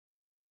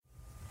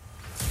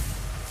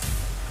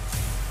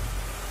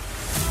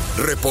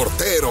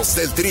Reporteros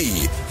del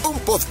Tri, un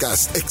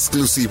podcast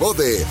exclusivo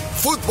de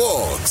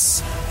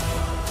Footbox.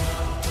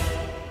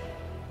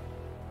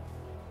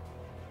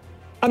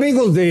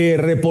 Amigos de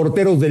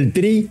Reporteros del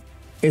Tri,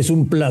 es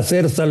un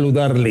placer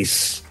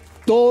saludarles.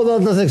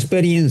 Todas las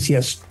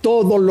experiencias,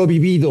 todo lo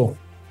vivido,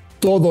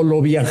 todo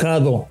lo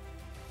viajado,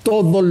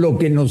 todo lo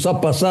que nos ha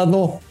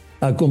pasado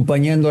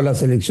acompañando a la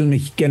selección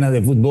mexicana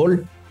de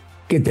fútbol,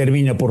 que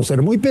termina por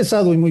ser muy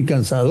pesado y muy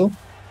cansado,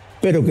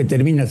 pero que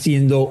termina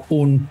siendo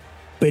un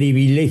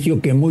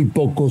privilegio que muy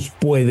pocos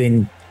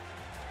pueden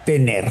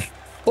tener.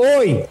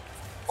 Hoy,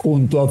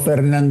 junto a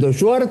Fernando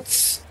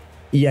Schwartz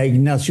y a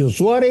Ignacio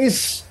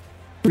Suárez,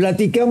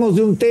 platicamos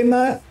de un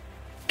tema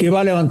que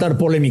va a levantar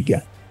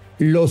polémica.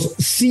 Los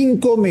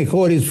 5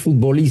 mejores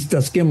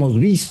futbolistas que hemos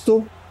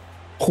visto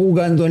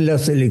jugando en la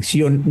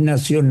selección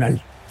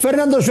nacional.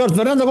 Fernando Schwartz,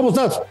 Fernando, ¿cómo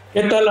estás?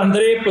 ¿Qué tal,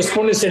 André? Pues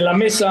pones en la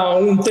mesa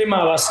un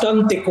tema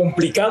bastante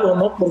complicado,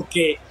 ¿no?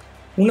 Porque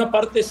una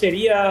parte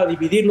sería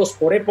dividirlos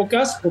por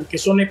épocas, porque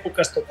son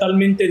épocas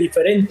totalmente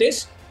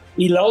diferentes,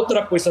 y la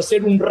otra, pues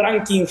hacer un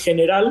ranking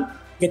general,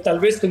 que tal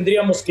vez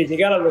tendríamos que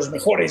llegar a los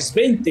mejores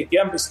 20 que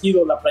han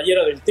vestido la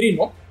playera del Tri,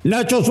 ¿no?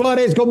 Nacho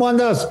Suárez, ¿cómo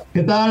andas?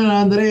 ¿Qué tal,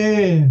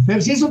 André?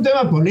 Pero sí es un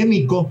tema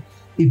polémico,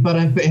 y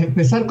para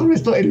empezar con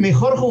esto, el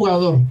mejor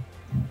jugador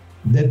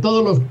de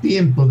todos los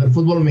tiempos del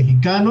fútbol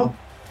mexicano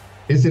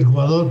es el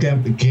jugador que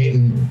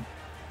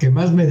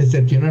más me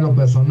decepcionó en lo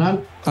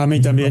personal. A mí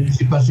también.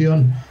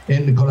 Participación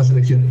con la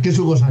selección, que es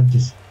Hugo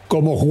Sánchez.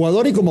 Como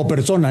jugador y como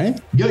persona, ¿eh?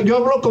 Yo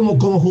hablo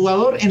como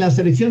jugador. En la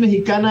selección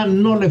mexicana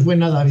no le fue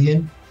nada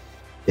bien.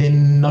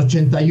 En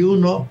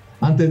 81,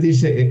 antes de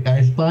irse a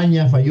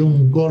España, falló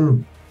un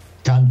gol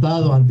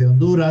cantado ante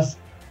Honduras.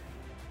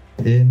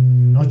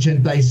 En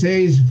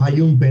 86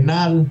 falló un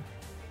penal.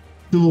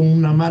 Tuvo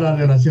una mala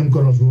relación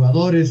con los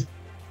jugadores.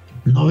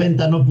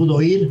 90 no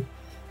pudo ir.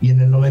 Y en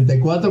el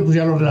 94, pues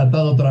ya lo he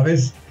relatado otra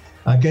vez,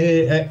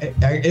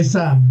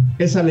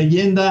 esa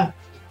leyenda,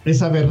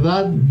 esa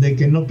verdad de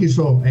que no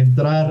quiso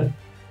entrar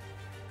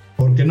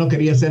porque no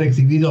quería ser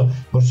exhibido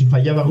por si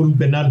fallaba algún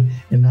penal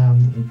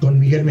con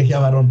Miguel Mejía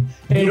Barón.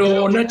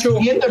 Pero Nacho,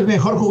 siendo el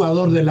mejor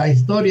jugador de la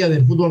historia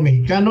del fútbol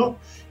mexicano,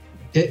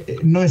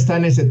 no está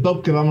en ese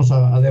top que vamos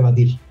a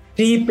debatir.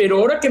 Sí, pero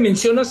ahora que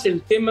mencionas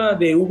el tema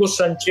de Hugo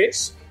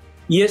Sánchez,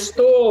 y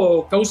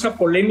esto causa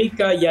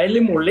polémica y a él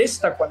le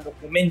molesta cuando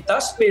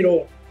comentas,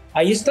 pero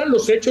ahí están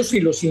los hechos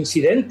y los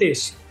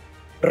incidentes.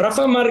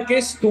 Rafa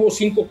Márquez tuvo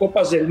 5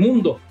 Copas del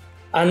Mundo,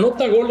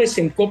 anota goles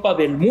en Copa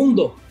del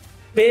Mundo,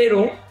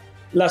 pero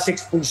las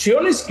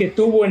expulsiones que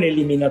tuvo en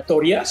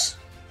eliminatorias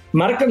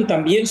marcan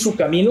también su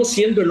camino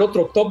siendo el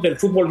otro top del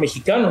fútbol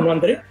mexicano, ¿no,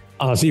 André?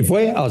 Así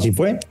fue,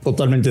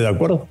 totalmente de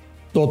acuerdo.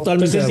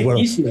 Totalmente de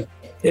acuerdo.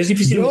 Es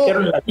difícil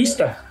meterlo en la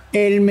lista.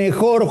 El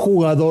mejor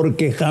jugador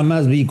que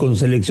jamás vi con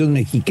selección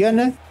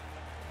mexicana,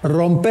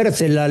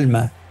 romperse el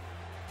alma,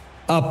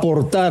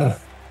 aportar,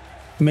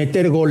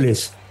 meter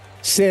goles,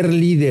 ser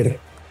líder,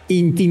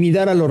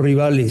 intimidar a los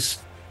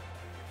rivales,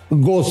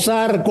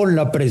 gozar con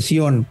la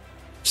presión,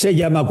 se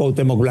llama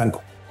Cuauhtémoc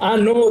Blanco. Ah,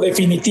 no,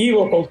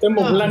 definitivo,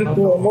 Cuauhtémoc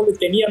Blanco no le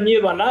tenía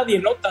miedo a nadie,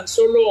 ¿no? Tan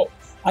solo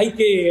hay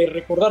que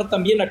recordar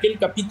también aquel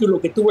capítulo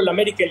que tuvo el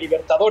América en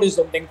Libertadores,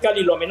 donde en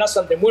Cali lo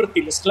amenazan de muerte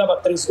y les clava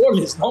 3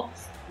 goles, ¿no?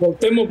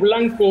 Cuauhtémoc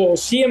Blanco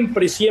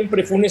siempre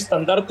fue un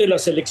estandarte de la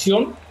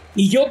selección,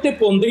 y yo te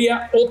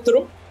pondría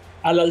otro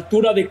a la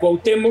altura de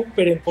Cuauhtémoc,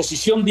 pero en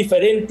posición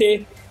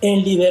diferente,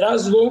 en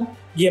liderazgo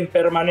y en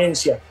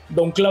permanencia,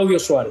 don Claudio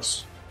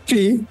Suárez.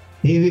 Sí.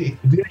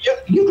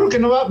 Yo creo que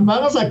no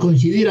vamos a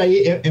coincidir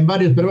ahí en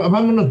varios, pero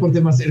vámonos por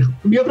temas.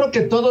 Yo creo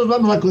que todos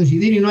vamos a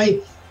coincidir y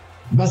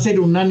va a ser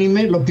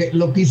unánime lo que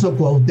hizo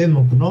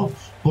Cuauhtémoc, ¿no?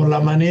 Por la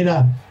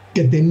manera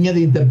que tenía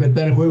de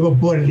interpretar el juego,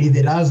 por el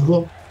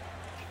liderazgo,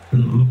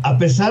 a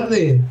pesar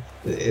de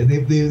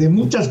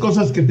muchas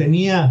cosas que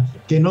tenía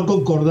que no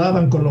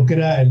concordaban con lo que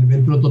era el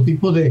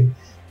prototipo de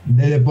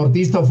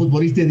deportista o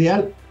futbolista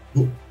ideal.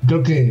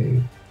 Creo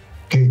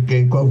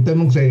que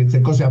Cuauhtémoc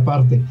se cose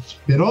aparte.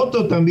 Pero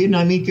otro también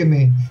a mí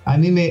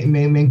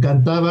me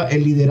encantaba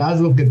el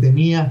liderazgo que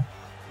tenía,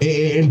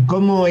 el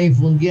cómo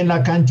infundía en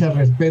la cancha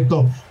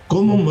respeto,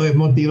 cómo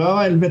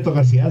motivaba el Beto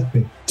García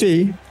Aspe.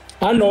 Sí.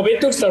 Ah, no,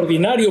 Beto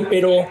extraordinario,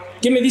 pero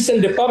 ¿qué me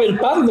dicen de Pavel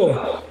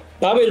Pardo?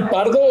 Pavel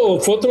Pardo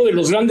fue otro de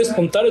los grandes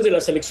puntares de la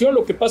selección.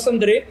 Lo que pasa,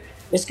 André,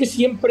 es que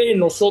siempre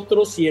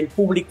nosotros y el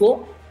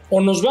público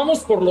o nos vamos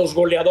por los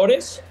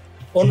goleadores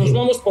o nos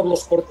vamos por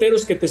los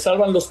porteros que te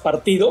salvan los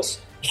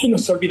partidos y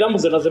nos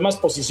olvidamos de las demás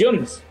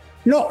posiciones.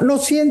 ¿No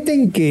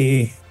sienten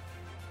que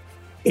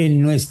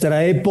en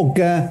nuestra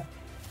época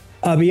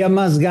había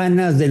más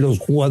ganas de los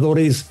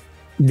jugadores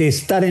de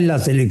estar en la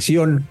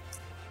selección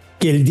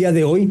que el día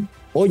de hoy?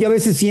 Hoy a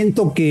veces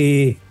siento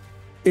que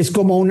es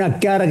como una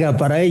carga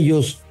para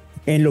ellos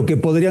en lo que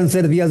podrían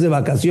ser días de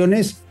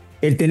vacaciones,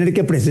 el tener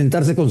que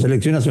presentarse con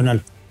selección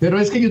nacional. Pero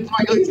es que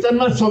hoy están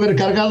más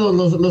sobrecargados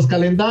los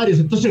calendarios,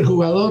 entonces el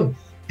jugador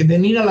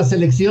venir a la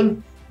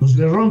selección pues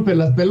le rompe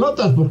las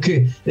pelotas,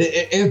 porque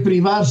es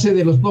privarse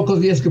de los pocos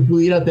días que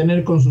pudiera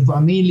tener con su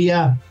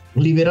familia,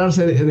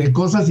 liberarse de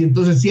cosas, y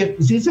entonces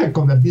sí se ha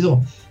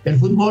convertido el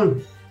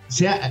fútbol,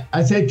 se ha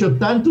hecho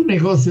tanto un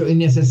negocio y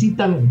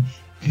necesitan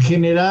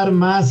generar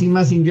más y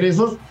más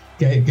ingresos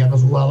que a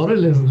los jugadores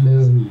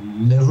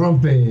les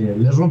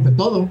rompe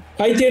todo.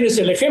 Ahí tienes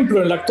el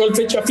ejemplo, en la actual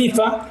fecha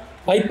FIFA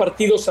hay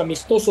partidos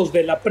amistosos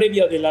de la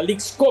previa de la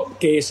Leagues Cup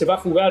que se va a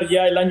jugar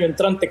ya el año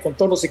entrante con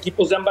todos los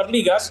equipos de ambas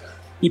ligas,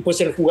 y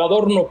pues el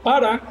jugador no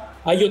para.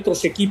 Hay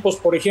otros equipos,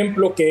 por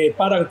ejemplo, que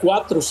paran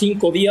 4 o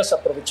 5 días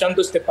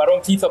aprovechando este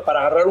parón FIFA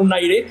para agarrar un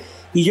aire,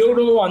 y yo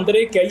creo,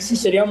 André, que ahí sí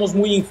seríamos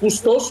muy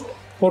injustos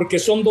porque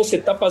son 2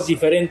 etapas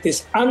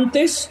diferentes.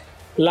 Antes,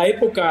 la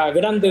época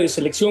grande de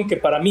selección, que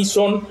para mí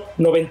son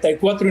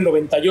 94 y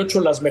 98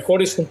 las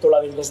mejores, junto a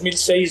la del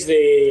 2006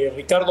 de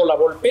Ricardo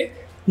Lavolpe,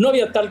 no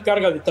había tal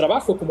carga de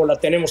trabajo como la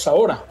tenemos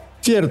ahora.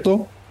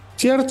 Cierto.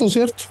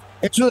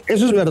 Eso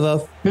es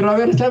verdad. Pero a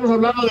ver, estamos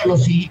hablando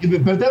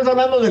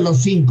de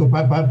los 5,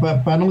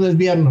 para no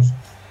desviarnos.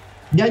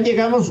 Ya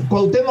llegamos,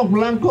 Cuauhtémoc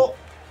Blanco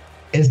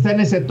está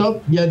en ese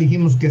top, ya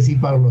dijimos que sí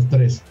para los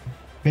 3.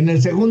 En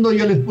el segundo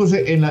yo les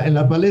puse en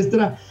la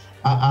palestra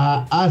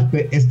a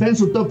Aspe. ¿Está en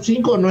su top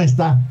 5 o no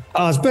está?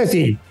 Aspe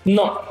sí.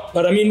 No,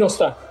 para mí no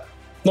está.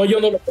 No, yo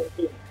no lo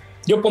pondría.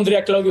 Yo pondría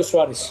a Claudio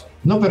Suárez.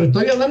 No, pero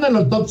estoy hablando en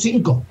el top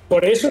 5.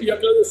 Por eso yo a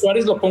Claudio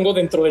Suárez lo pongo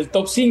dentro del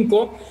top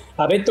 5.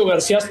 A Beto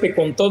García Aspe,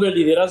 con todo el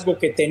liderazgo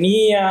que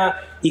tenía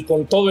y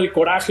con todo el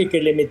coraje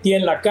que le metía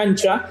en la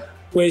cancha,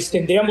 pues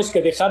tendríamos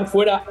que dejar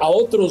fuera a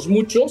otros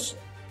muchos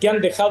que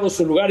han dejado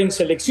su lugar en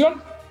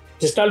selección.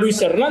 Está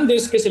Luis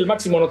Hernández, que es el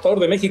máximo anotador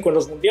de México en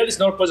los mundiales,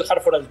 no lo puedes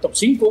dejar fuera del top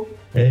 5.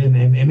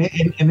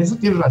 En eso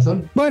tienes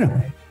razón. Bueno,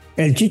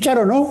 el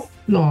Chícharo no.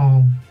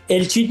 No.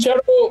 El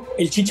Chícharo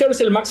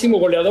es el máximo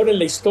goleador en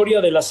la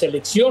historia de la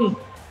selección,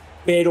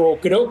 pero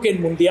creo que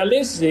en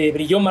mundiales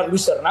brilló más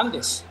Luis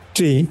Hernández.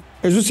 Sí,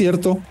 eso es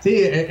cierto.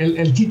 Sí,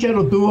 el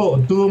Chícharo tuvo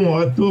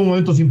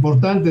momentos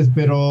importantes,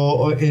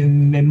 pero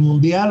en el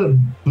mundial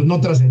pues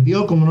no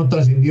trascendió, como no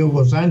trascendió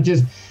Hugo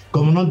Sánchez,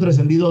 como no han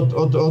trascendido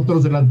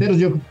otros delanteros.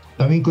 Yo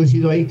también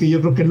coincido ahí, que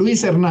yo creo que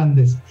Luis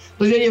Hernández.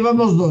 Entonces ya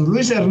llevamos 2,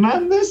 Luis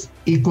Hernández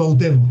y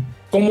Cuauhtémoc.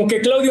 Como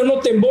que Claudio no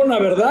te embona,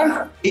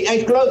 ¿verdad? Y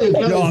hay Claudio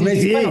no,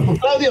 sí. Bueno, pues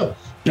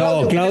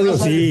Claudio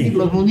sí.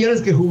 Los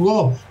mundiales que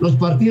jugó, los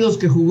partidos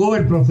que jugó,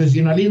 el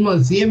profesionalismo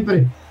de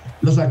siempre,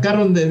 lo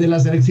sacaron de la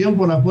selección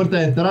por la puerta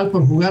de atrás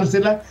por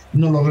jugársela.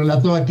 Nos lo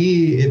relató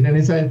aquí en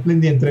esa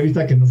espléndida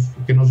entrevista que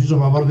nos hizo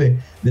favor de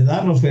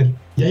darnos, Fer.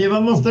 Ya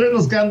llevamos 3,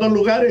 nos quedan 2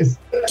 lugares.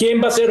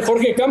 ¿Quién va a ser,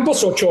 Jorge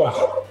Campos o Ochoa?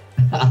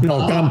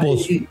 No,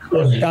 Campos.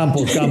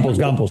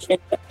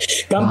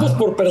 Campos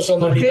por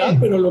personalidad,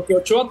 pero lo que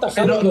Ochoa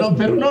atajaron.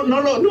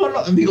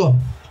 Digo,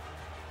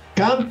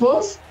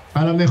 Campos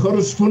a lo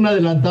mejor fue un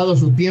adelantado a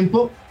su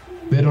tiempo,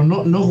 pero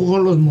no jugó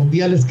los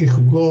mundiales que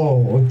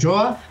jugó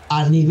Ochoa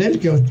al nivel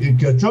que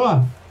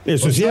Ochoa.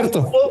 Eso es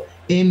cierto.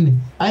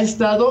 Ha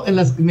estado en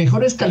las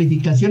mejores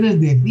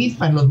calificaciones de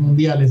FIFA en los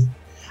mundiales.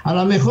 A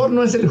lo mejor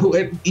no es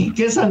y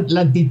que es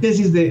la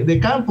antítesis de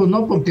Campos,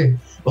 ¿no? Porque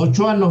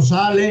Ochoa no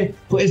sale,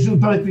 es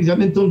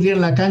prácticamente un día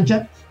en la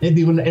cancha,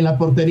 en la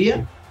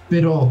portería,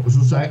 pero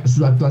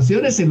sus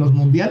actuaciones en los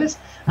mundiales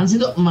han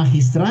sido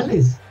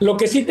magistrales. Lo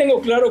que sí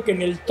tengo claro que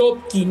en el top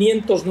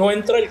 500 no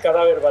entra el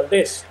Cadáver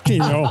Valdés. Sí,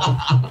 no.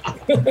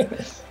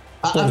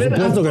 Por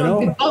supuesto que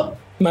no.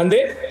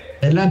 ¿Mandé?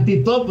 El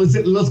antitop, pues,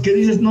 los que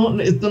dices, no,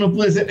 esto no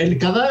puede ser. El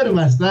Cadáver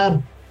va a estar.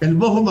 El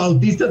Bojo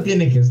Bautista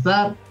tiene que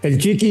estar. El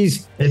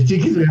Chiquis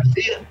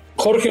García.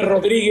 Jorge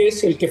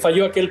Rodríguez, el que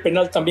falló aquel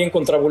penal también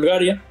contra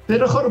Bulgaria.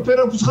 Pero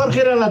pues Jorge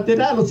era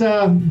lateral, o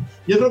sea,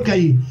 yo creo que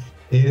hay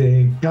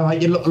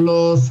Caballero,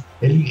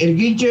 el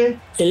Guiche.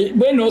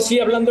 Bueno, sí,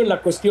 hablando en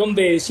la cuestión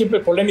de siempre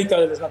polémica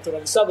de los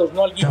naturalizados,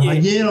 ¿no? Al Guille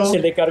Caballero. Se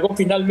le cargó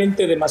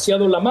finalmente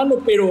demasiado la mano,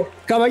 pero...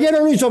 Caballero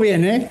lo hizo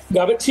bien, ¿eh?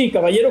 Sí,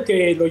 Caballero,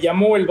 que lo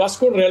llamó el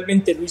Vasco,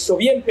 realmente lo hizo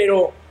bien,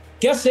 pero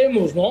 ¿qué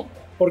hacemos, no?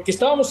 Porque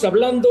estábamos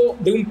hablando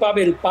de un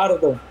Pavel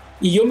Pardo,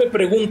 y yo me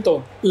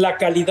pregunto, ¿la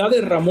calidad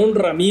de Ramón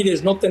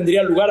Ramírez no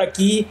tendría lugar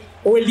aquí?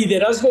 ¿O el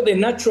liderazgo de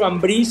Nacho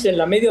Ambriz en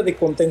la media de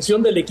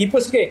contención del equipo?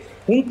 Es que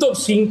un top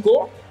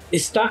 5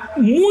 está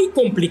muy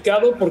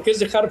complicado porque es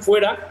dejar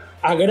fuera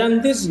a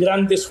grandes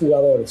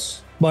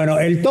jugadores. Bueno,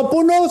 el top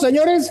 1,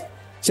 señores,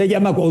 se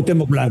llama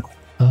Cuauhtémoc Blanco.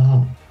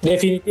 Ajá.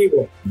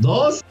 Definitivo.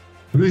 2,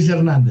 Luis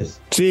Hernández.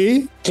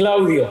 Sí.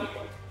 Claudio.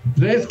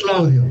 3,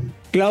 Claudio.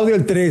 Claudio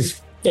el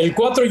 3. El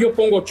 4 yo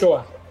pongo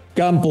Ochoa.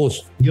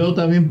 Campos. Yo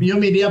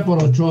me iría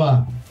por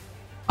Ochoa,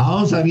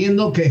 aún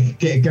sabiendo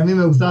que a mí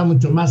me gustaba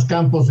mucho más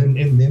Campos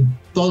en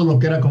todo lo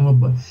que era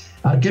como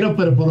arquero,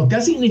 pero por lo que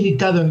ha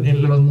significado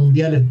en los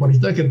mundiales, por la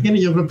historia que tiene,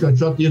 yo creo que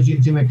Ochoa, yo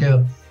sí me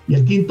quedo. ¿Y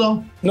el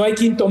quinto? No hay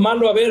quinto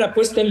malo, a ver,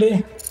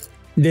 apuéstenle.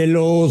 De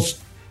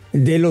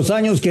los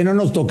años que no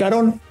nos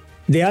tocaron,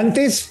 de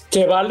antes.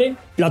 ¿Qué vale?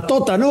 La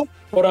Tota, ¿no?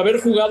 Por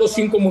haber jugado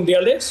 5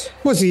 mundiales.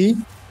 Pues sí.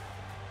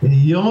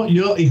 Y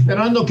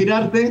Fernando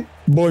Quirarte.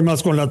 Voy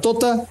más con la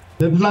Tota.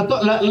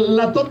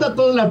 La Tota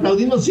todos le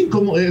aplaudimos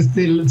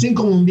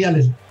 5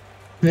 mundiales.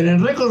 pero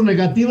en récords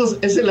negativos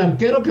es el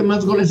arquero que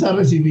más goles ha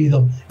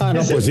recibido.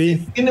 No, pues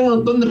sí. Tiene un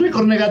montón de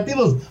récords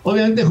negativos.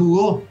 Obviamente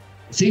jugó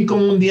 5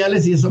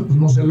 mundiales y eso pues,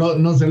 no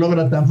se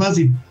logra tan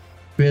fácil.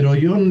 Pero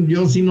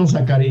yo sí no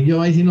sacaría,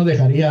 yo ahí sí no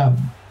dejaría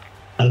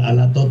a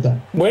la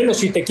Tota. Bueno,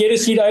 si te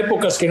quieres ir a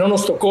épocas que no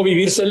nos tocó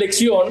vivir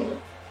selección,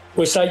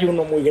 pues hay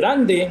uno muy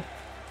grande,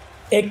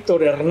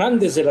 Héctor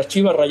Hernández de las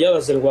Chivas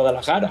Rayadas del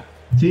Guadalajara.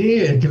 Sí,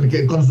 el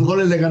que con sus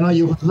goles le ganó a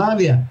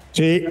Yugoslavia.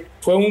 Sí.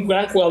 Fue un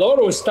gran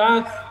jugador. O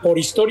está por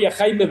historia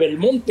Jaime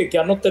Belmonte, que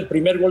anota el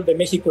primer gol de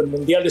México en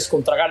mundiales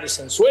contra Gales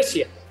en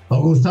Suecia.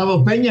 O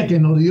Gustavo Peña, que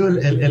nos dio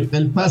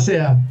el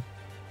pase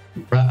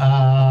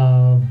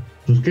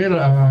pues que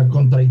era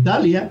contra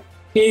Italia.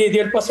 Y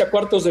dio el pase a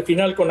cuartos de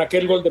final con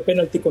aquel gol de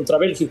penalti contra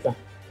Bélgica.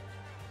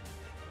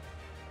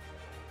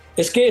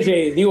 Es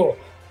que,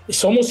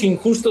 somos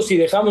injustos y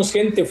dejamos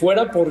gente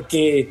fuera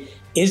porque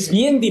es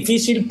bien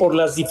difícil por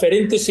las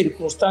diferentes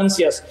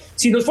circunstancias.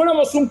 Si nos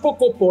fuéramos un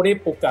poco por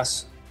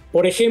épocas,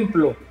 por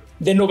ejemplo,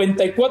 de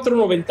 94 a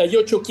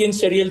 98, ¿quién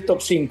sería el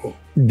top 5?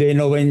 De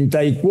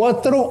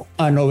 94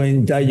 a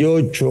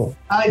 98.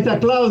 Ahí está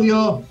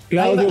Claudio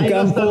Campos. Ahí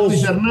va a estar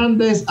Luis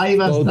Hernández, ahí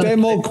va a estar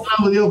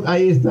Claudio, va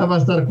a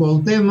estar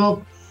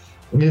Cuauhtémoc,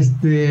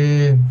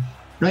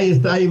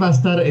 ahí va a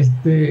estar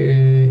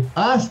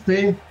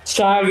Aspe,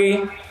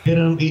 Sague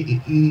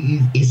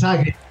y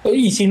Sague.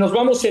 Y si nos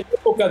vamos en la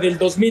época del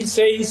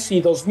 2006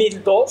 y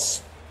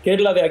 2002, que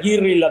es la de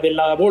Aguirre y la de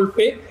la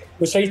Volpe,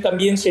 pues ahí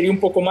también sería un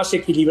poco más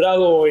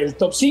equilibrado el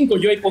top 5.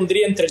 Yo ahí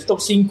pondría entre el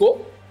top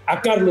 5 a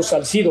Carlos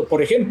Salcido,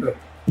 por ejemplo.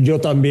 Yo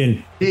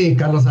también. Sí,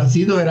 Carlos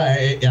Salcido era,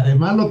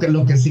 además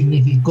lo que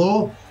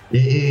significó,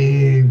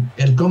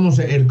 el cómo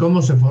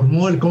se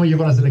formó, el cómo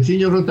llegó a la selección.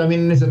 Yo creo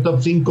también en ese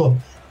top 5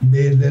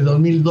 de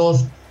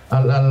 2002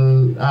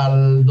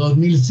 al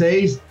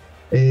 2006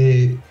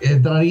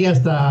 entraría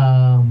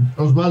hasta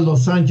Osvaldo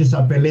Sánchez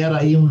a pelear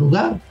ahí un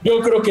lugar. Yo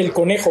creo que el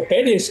Conejo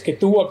Pérez, que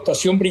tuvo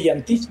actuación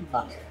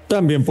brillantísima.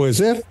 También puede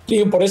ser.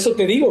 Sí, por eso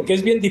te digo que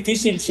es bien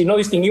difícil si no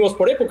distinguimos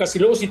por épocas. Y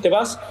luego si te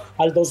vas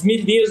al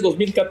 2010,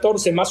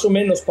 2014 más o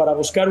menos para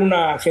buscar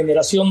una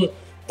generación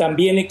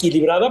también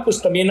equilibrada, pues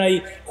también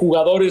hay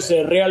jugadores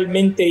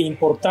realmente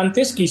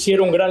importantes que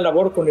hicieron gran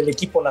labor con el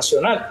equipo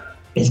nacional.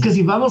 Es que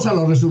si vamos a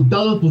los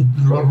resultados, pues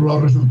los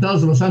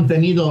resultados los han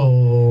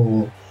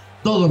tenido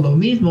todos lo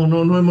mismo,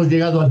 no hemos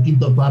llegado al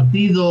quinto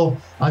partido,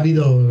 ha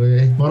habido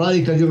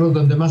esporádicas. Yo creo que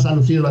donde más ha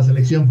lucido la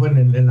selección fue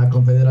en las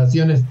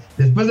confederaciones,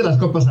 después de las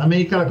Copas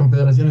América, las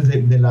confederaciones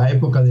de la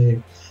época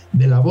de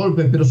la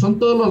Volpe, pero son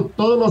todos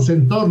los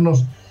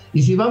entornos.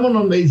 Y si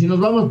nos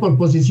vamos por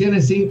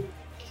posiciones sin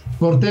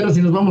porteros,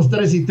 si nos vamos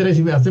 3 y 3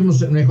 y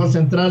hacemos mejor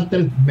central,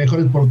 3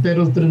 mejores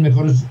porteros, 3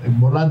 mejores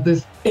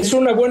volantes. Es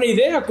una buena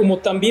idea, como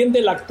también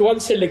de la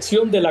actual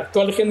selección, de la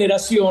actual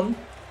generación,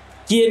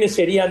 ¿quiénes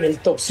serían el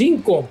top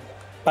 5?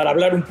 Para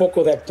hablar un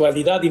poco de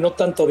actualidad y no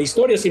tanto de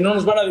historia, si no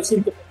nos van a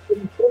decir que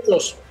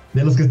otros.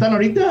 ¿De los que están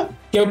ahorita?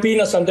 ¿Qué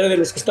opinas, André, de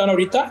los que están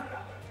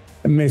ahorita?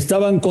 Me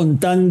estaban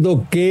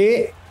contando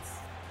que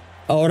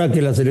ahora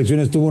que la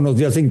selección estuvo unos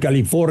días en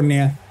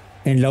California,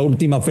 en la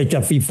última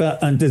fecha FIFA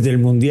antes del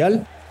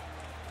Mundial,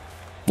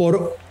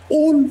 por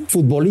un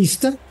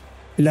futbolista,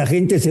 la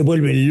gente se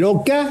vuelve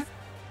loca,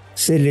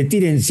 se le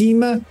tira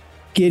encima,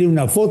 quiere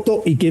una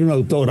foto y quiere un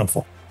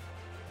autógrafo.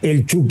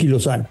 El Chucky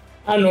Lozano.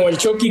 No, el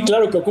Chucky,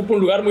 claro que ocupa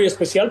un lugar muy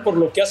especial por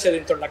lo que hace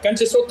dentro de la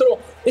cancha.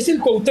 Es el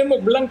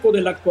Cuauhtémoc Blanco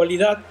de la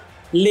actualidad.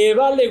 Le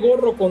vale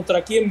gorro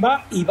contra quién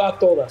va y va a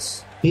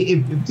todas.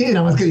 Sí,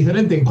 nada más que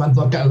diferente en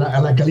cuanto a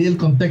la calidad del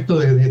contexto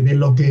de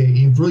lo que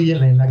influye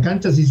en la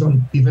cancha, sí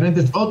son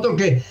diferentes. Otro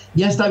que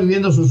ya está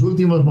viviendo sus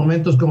últimos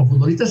momentos como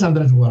futbolista es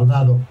Andrés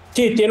Guardado.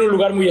 Sí, tiene un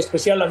lugar muy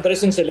especial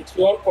Andrés en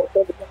selección por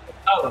todo lo que ha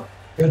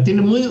contado. Pero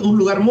tiene un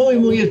lugar muy,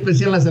 muy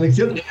especial en la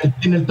selección,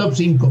 en el top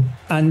 5.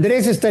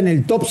 Andrés está en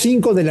el top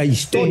 5 de la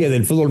historia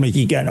del fútbol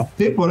mexicano.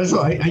 Sí, por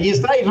eso, ahí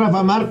está, y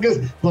Rafa Márquez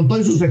con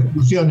todas sus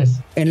ejecuciones.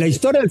 En la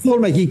historia del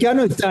fútbol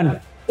mexicano están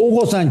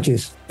Hugo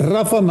Sánchez,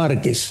 Rafa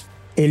Márquez,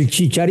 el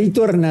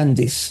Chicharito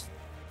Hernández,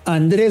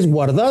 Andrés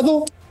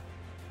Guardado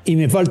y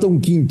me falta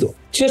un quinto.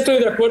 Sí, estoy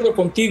de acuerdo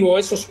contigo,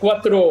 esos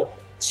 4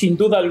 sin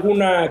duda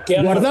alguna que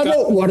han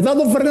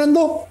Guardado,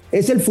 Fernando,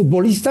 es el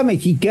futbolista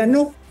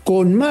mexicano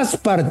con más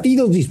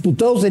partidos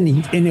disputados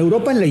en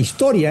Europa en la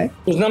historia, ¿eh?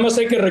 Pues nada más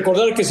hay que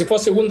recordar que se fue a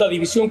segunda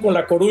división con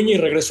La Coruña y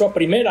regresó a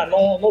primera,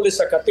 no le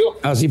sacateó.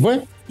 Así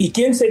fue. ¿Y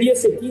quién sería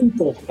ese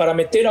quinto? Para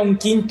meter a un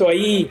quinto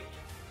ahí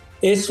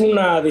es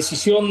una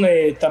decisión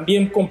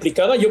también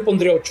complicada. Yo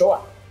pondría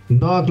Ochoa.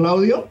 ¿No,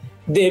 Claudio?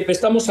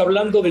 Estamos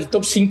hablando del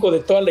top 5 de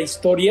toda la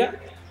historia,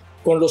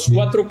 con los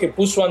 4 que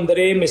puso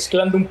André,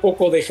 mezclando un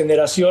poco de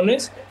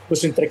generaciones.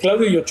 Pues entre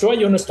Claudio y Ochoa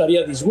yo no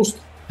estaría a disgusto.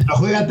 Pero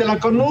juégatela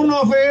con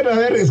uno, Fer. A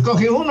ver,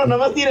 escoge uno, nada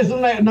más tienes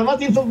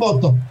un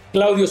voto.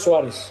 Claudio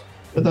Suárez.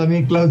 Yo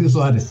también, Claudio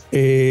Suárez.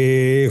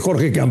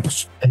 Jorge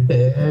Campos.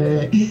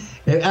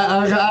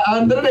 A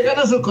Andrés le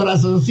gana su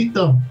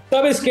corazoncito.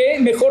 ¿Sabes qué?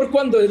 Mejor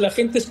cuando la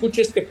gente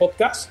escuche este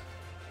podcast,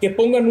 que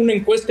pongan una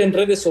encuesta en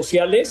redes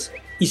sociales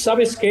y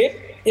 ¿sabes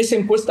qué? esa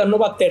encuesta no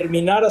va a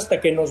terminar hasta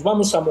que nos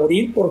vamos a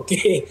morir,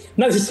 porque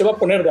nadie se va a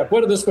poner de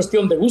acuerdo, es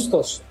cuestión de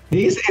gustos.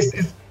 Sí,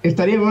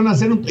 estaría bueno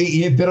hacer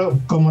pero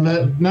como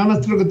nada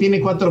más creo que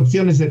tiene 4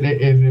 opciones por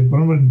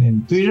ejemplo,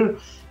 en Twitter,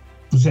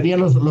 pues serían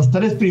los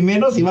 3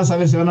 primeros y vas a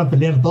ver si van a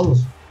pelear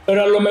todos.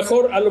 Pero a lo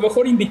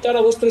mejor invitar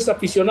a 2, 3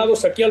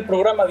 aficionados aquí al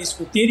programa a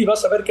discutir y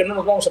vas a ver que no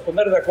nos vamos a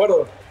poner de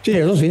acuerdo. Sí,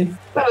 eso sí.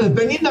 Claro,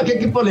 dependiendo a qué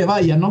equipo le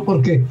vaya, ¿no?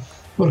 Porque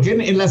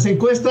en las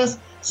encuestas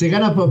se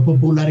gana por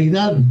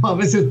popularidad, ¿no? A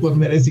veces por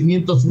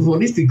merecimientos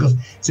futbolísticos.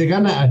 Se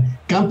gana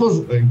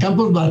Campos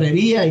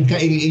barrería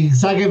y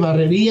Sague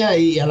barrería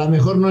y a lo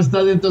mejor no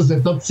está dentro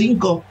de top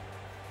 5,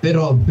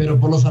 pero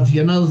por los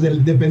aficionados,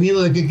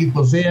 dependiendo de qué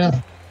equipo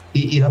sea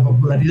y la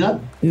popularidad.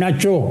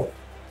 Nacho,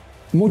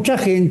 mucha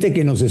gente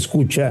que nos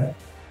escucha,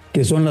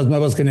 que son las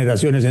nuevas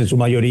generaciones en su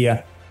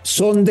mayoría,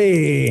 son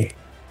de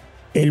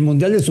el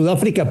Mundial de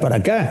Sudáfrica para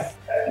acá.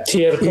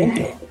 Cierto.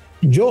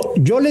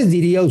 Yo les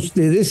diría a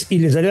ustedes y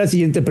les haré la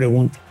siguiente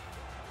pregunta.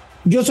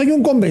 Yo soy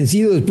un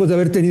convencido, después de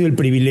haber tenido el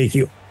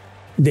privilegio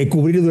de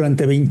cubrir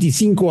durante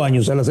 25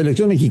 años a la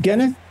selección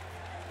mexicana,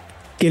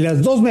 que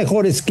las 2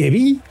 mejores que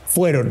vi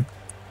fueron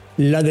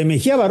la de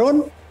Mejía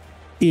Barón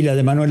y la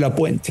de Manuel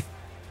Lapuente.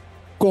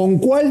 ¿Con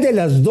cuál de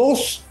las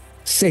 2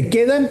 se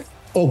quedan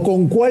o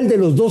con cuál de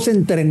los 2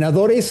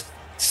 entrenadores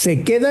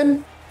se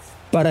quedan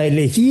para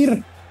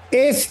elegir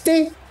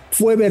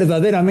fue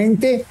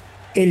verdaderamente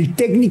el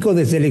técnico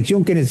de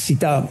selección que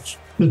necesitábamos?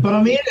 Pues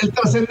para mí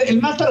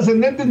el más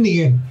trascendente es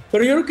Miguel.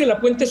 Pero yo creo que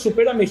Lapuente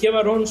supera a Mejía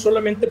Barón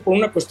solamente por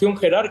una cuestión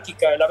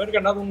jerárquica, el haber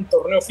ganado un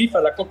torneo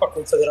FIFA, la Copa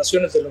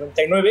Confederaciones del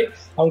 99,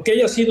 aunque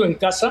haya sido en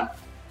casa,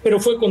 pero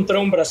fue contra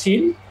un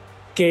Brasil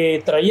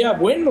que traía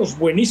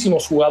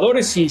buenísimos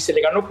jugadores y se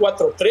le ganó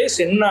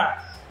 4-3 en una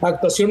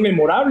actuación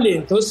memorable.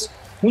 Entonces,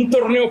 un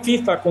torneo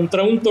FIFA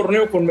contra un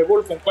torneo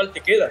Conmebol, ¿con cuál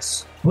te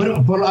quedas? Bueno,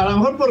 a lo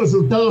mejor por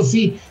resultados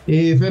sí,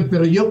 Fer,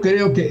 pero yo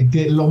creo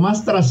que lo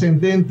más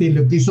trascendente y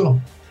lo que hizo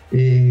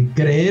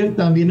creer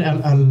también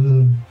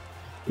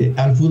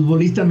al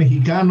futbolista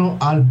mexicano,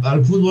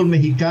 al fútbol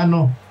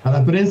mexicano, a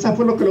la prensa,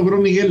 fue lo que logró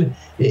Miguel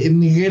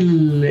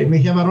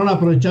Mejía Barón,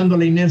 aprovechando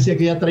la inercia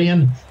que ya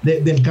traían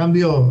del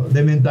cambio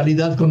de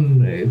mentalidad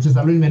con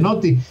César Luis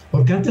Menotti,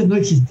 porque antes no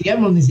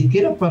existíamos ni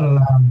siquiera para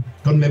la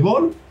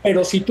Conmebol.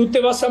 Pero si tú te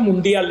vas a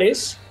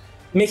mundiales,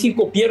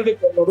 México pierde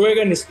con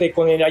Noruega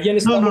allá en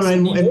Estados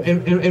Unidos.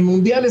 En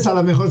mundiales a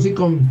lo mejor sí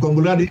con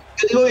Bulgaria.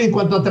 Yo digo en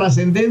cuanto a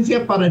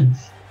trascendencia para el...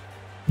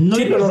 No,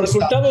 sí, pero los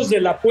resultados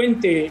de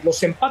Lapuente,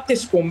 los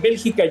empates con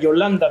Bélgica y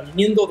Holanda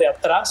viniendo de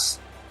atrás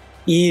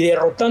y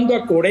derrotando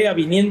a Corea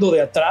viniendo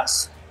de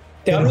atrás,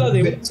 te habla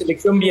de una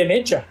selección bien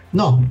hecha.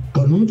 No,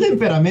 con un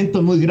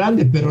temperamento muy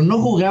grande, pero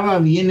no jugaba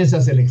bien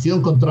esa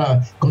selección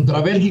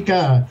contra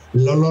Bélgica.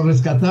 Lo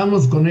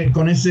rescatamos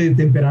con ese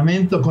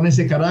temperamento, con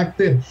ese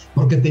carácter,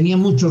 porque tenía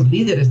muchos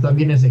líderes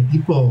también ese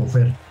equipo,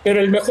 Fer. Pero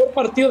el mejor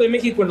partido de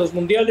México en los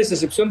mundiales, a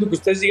excepción de que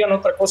ustedes digan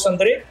otra cosa,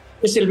 André,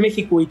 es el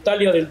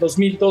México-Italia del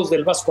 2002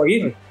 del Vasco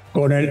Aguirre.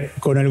 Con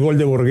el gol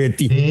de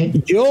Borghetti.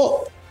 ¿Sí?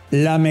 Yo,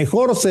 la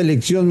mejor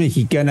selección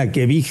mexicana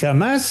que vi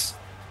jamás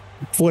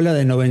fue la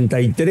de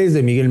 93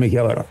 de Miguel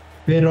Mejía Barón.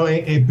 Pero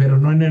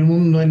no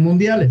en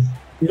mundiales.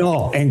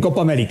 No, en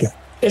Copa América.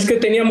 Es que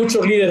tenía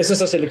muchos líderes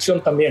esa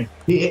selección también.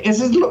 Y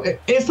eso es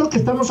lo que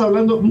estamos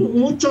hablando.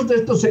 Muchos de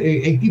estos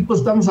equipos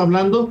estamos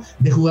hablando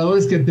de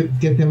jugadores que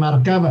te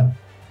marcaban.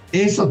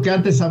 Eso que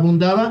antes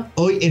abundaba,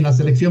 hoy en la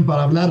selección,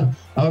 para hablar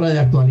ahora de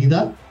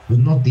actualidad, pues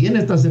no tiene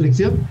esta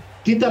selección.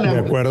 Quítale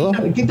a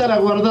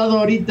Guardado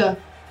ahorita.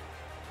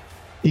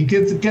 ¿Y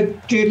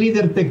qué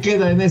líder te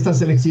queda en esta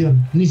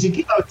selección? Ni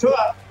siquiera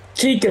Ochoa.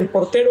 Sí, que el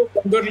portero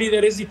cuando es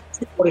líder es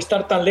difícil por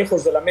estar tan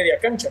lejos de la media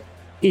cancha.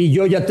 Y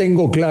yo ya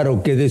tengo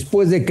claro que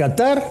después de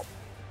Qatar,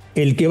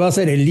 el que va a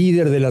ser el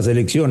líder de la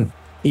selección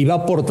y va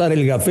a portar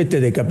el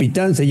gafete de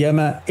capitán se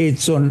llama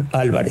Edson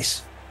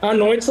Álvarez.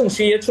 No,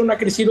 Edson ha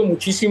crecido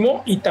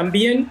muchísimo y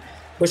también,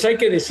 pues hay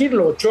que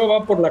decirlo, Ochoa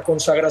va por la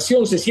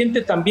consagración, se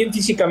siente también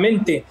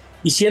físicamente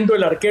y siendo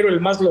el arquero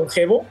el más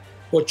longevo,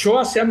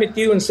 Ochoa se ha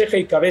metido en ceja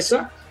y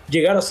cabeza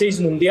llegar a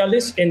 6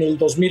 mundiales en el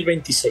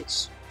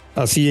 2026.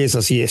 Así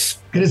es.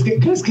 ¿Crees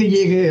que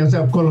llegue, o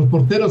sea, con los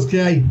porteros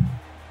que hay,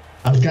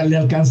 le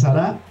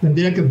alcanzará?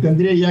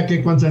 Tendría ya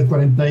que, ¿cuántas?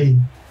 40 y...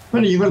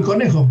 Bueno, llegó el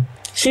Conejo.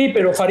 Sí,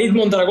 pero Farid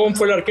Mondragón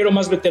fue el arquero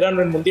más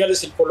veterano en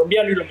mundiales, el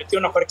colombiano, y lo metió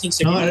a jugar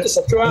 15 minutos.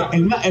 Ochoa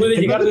puede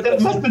llegar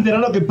más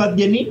veterano que Pat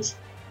Jennings.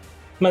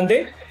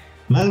 ¿Mandé?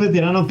 Más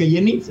veterano que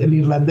Jennings, el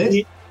irlandés.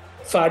 Sí,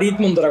 Farid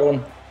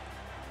Mondragón.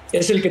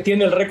 Es el que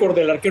tiene el récord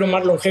del arquero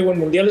más longevo en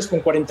mundiales con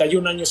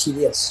 41 años y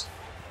 10.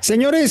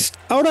 Señores,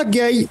 ahora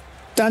que hay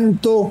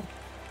tanto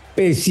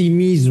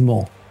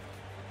pesimismo,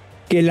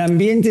 que el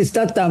ambiente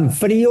está tan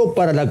frío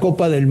para la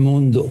Copa del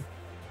Mundo,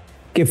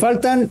 que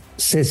faltan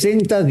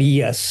 60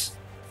 días,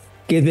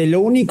 que de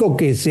lo único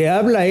que se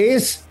habla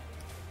es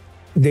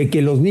de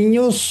que los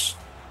niños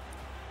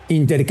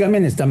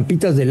intercambian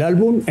estampitas del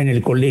álbum en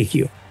el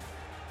colegio.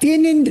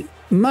 ¿Tienen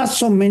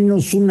más o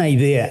menos una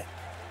idea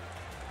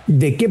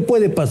de qué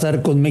puede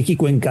pasar con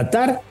México en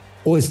Qatar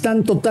o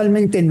están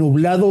totalmente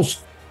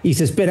nublados y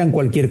se esperan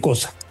cualquier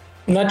cosa.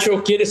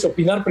 Nacho, ¿quieres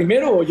opinar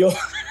primero o yo?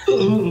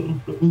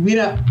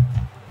 Mira,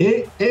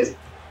 es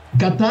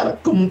Qatar,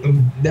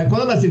 de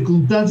acuerdo a las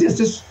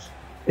circunstancias,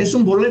 es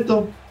un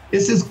boleto.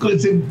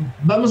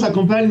 Vamos a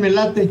comprar el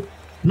melate.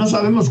 No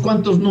sabemos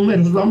cuántos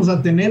números vamos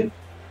a tener.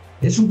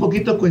 Es un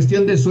poquito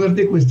cuestión de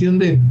suerte, cuestión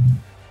de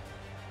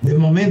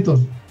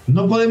momentos.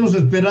 No podemos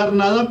esperar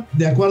nada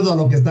de acuerdo a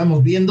lo que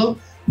estamos viendo.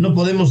 No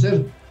podemos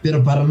ser,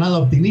 pero para nada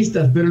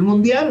optimistas. Pero el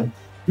Mundial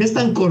es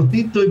tan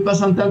cortito y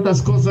pasan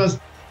tantas cosas,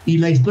 y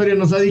la historia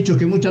nos ha dicho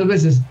que muchas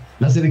veces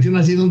la selección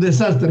ha sido un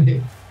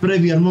desastre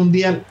previo al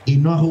Mundial y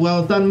no ha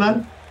jugado tan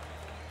mal.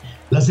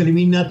 Las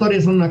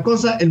eliminatorias son una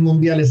cosa, el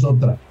Mundial es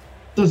otra.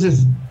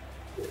 Entonces,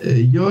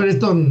 yo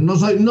esto no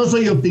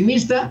soy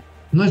optimista,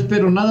 no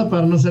espero nada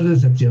para no ser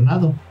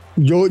decepcionado.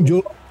 Yo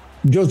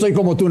soy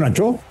como tú,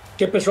 Nacho.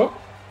 ¿Qué pasó?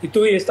 ¿Y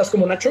tú estás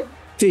como Nacho?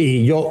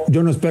 Sí, yo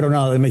no espero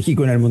nada de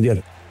México en el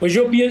Mundial. Pues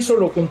yo pienso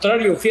lo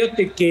contrario.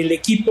 Fíjate que el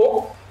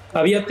equipo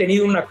había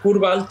tenido una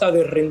curva alta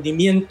de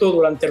rendimiento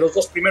durante los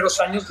 2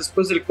 primeros años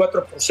después del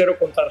 4-0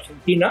 contra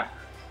Argentina.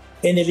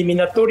 En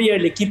eliminatoria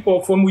el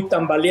equipo fue muy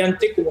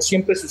tambaleante, como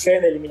siempre sucede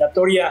en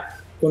eliminatoria,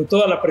 con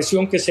toda la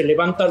presión que se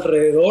levanta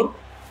alrededor.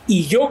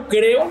 Y yo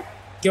creo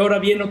que ahora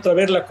viene otra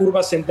vez la curva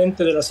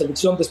ascendente de la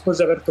selección después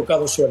de haber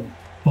tocado suelo.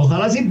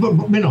 Ojalá sí,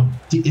 bueno,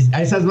 si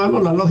a esas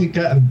vamos, la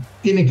lógica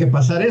tiene que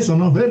pasar eso,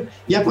 ¿no, Fer?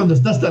 Ya cuando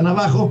estás tan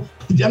abajo,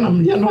 ya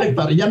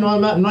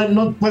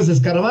no puedes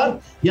escarbar,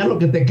 ya lo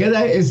que te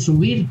queda es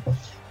subir.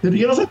 Pero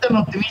yo no soy tan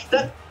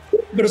optimista.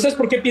 Pero ¿sabes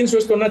por qué pienso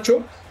esto, Nacho?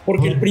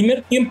 Porque el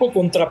primer tiempo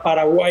contra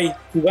Paraguay,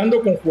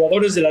 jugando con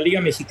jugadores de la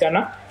Liga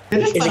Mexicana...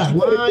 Eres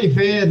Paraguay,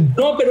 Fer.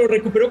 No, pero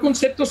recuperó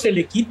conceptos el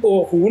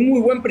equipo, jugó un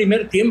muy buen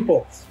primer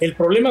tiempo. El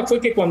problema fue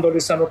que cuando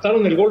les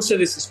anotaron el gol se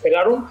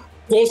desesperaron,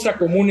 cosa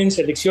común en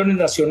selecciones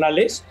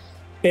nacionales,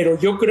 pero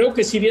yo creo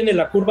que sí viene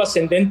la curva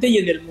ascendente, y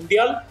en el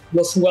Mundial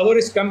los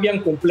jugadores cambian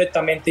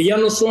completamente. Ya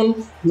no son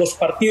los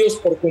partidos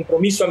por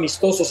compromiso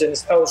amistosos en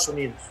Estados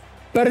Unidos.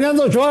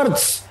 Fernando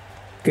Schwartz,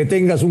 que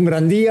tengas un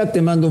gran día,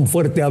 te mando un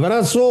fuerte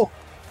abrazo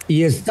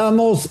y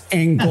estamos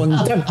en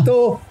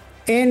contacto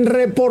en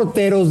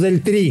Reporteros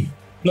del Tri.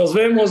 Nos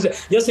vemos.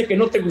 Ya sé que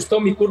no te gustó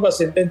mi curva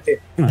ascendente.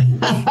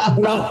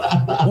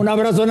 Un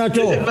abrazo,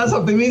 Nacho. Es más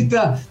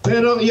optimista,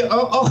 pero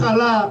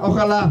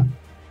ojalá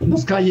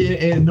nos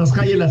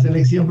calle la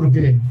selección,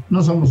 porque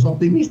no somos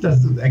optimistas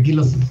aquí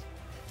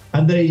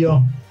André y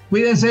yo.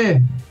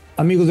 Cuídense.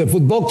 Amigos de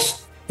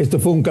Footbox, esto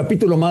fue un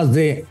capítulo más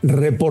de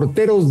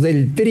Reporteros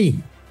del Tri.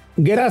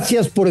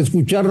 Gracias por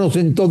escucharnos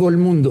en todo el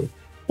mundo.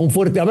 Un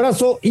fuerte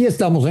abrazo y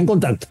estamos en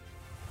contacto.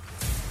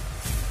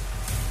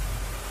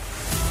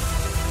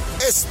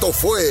 Esto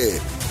fue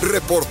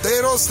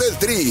Reporteros del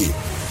Tri,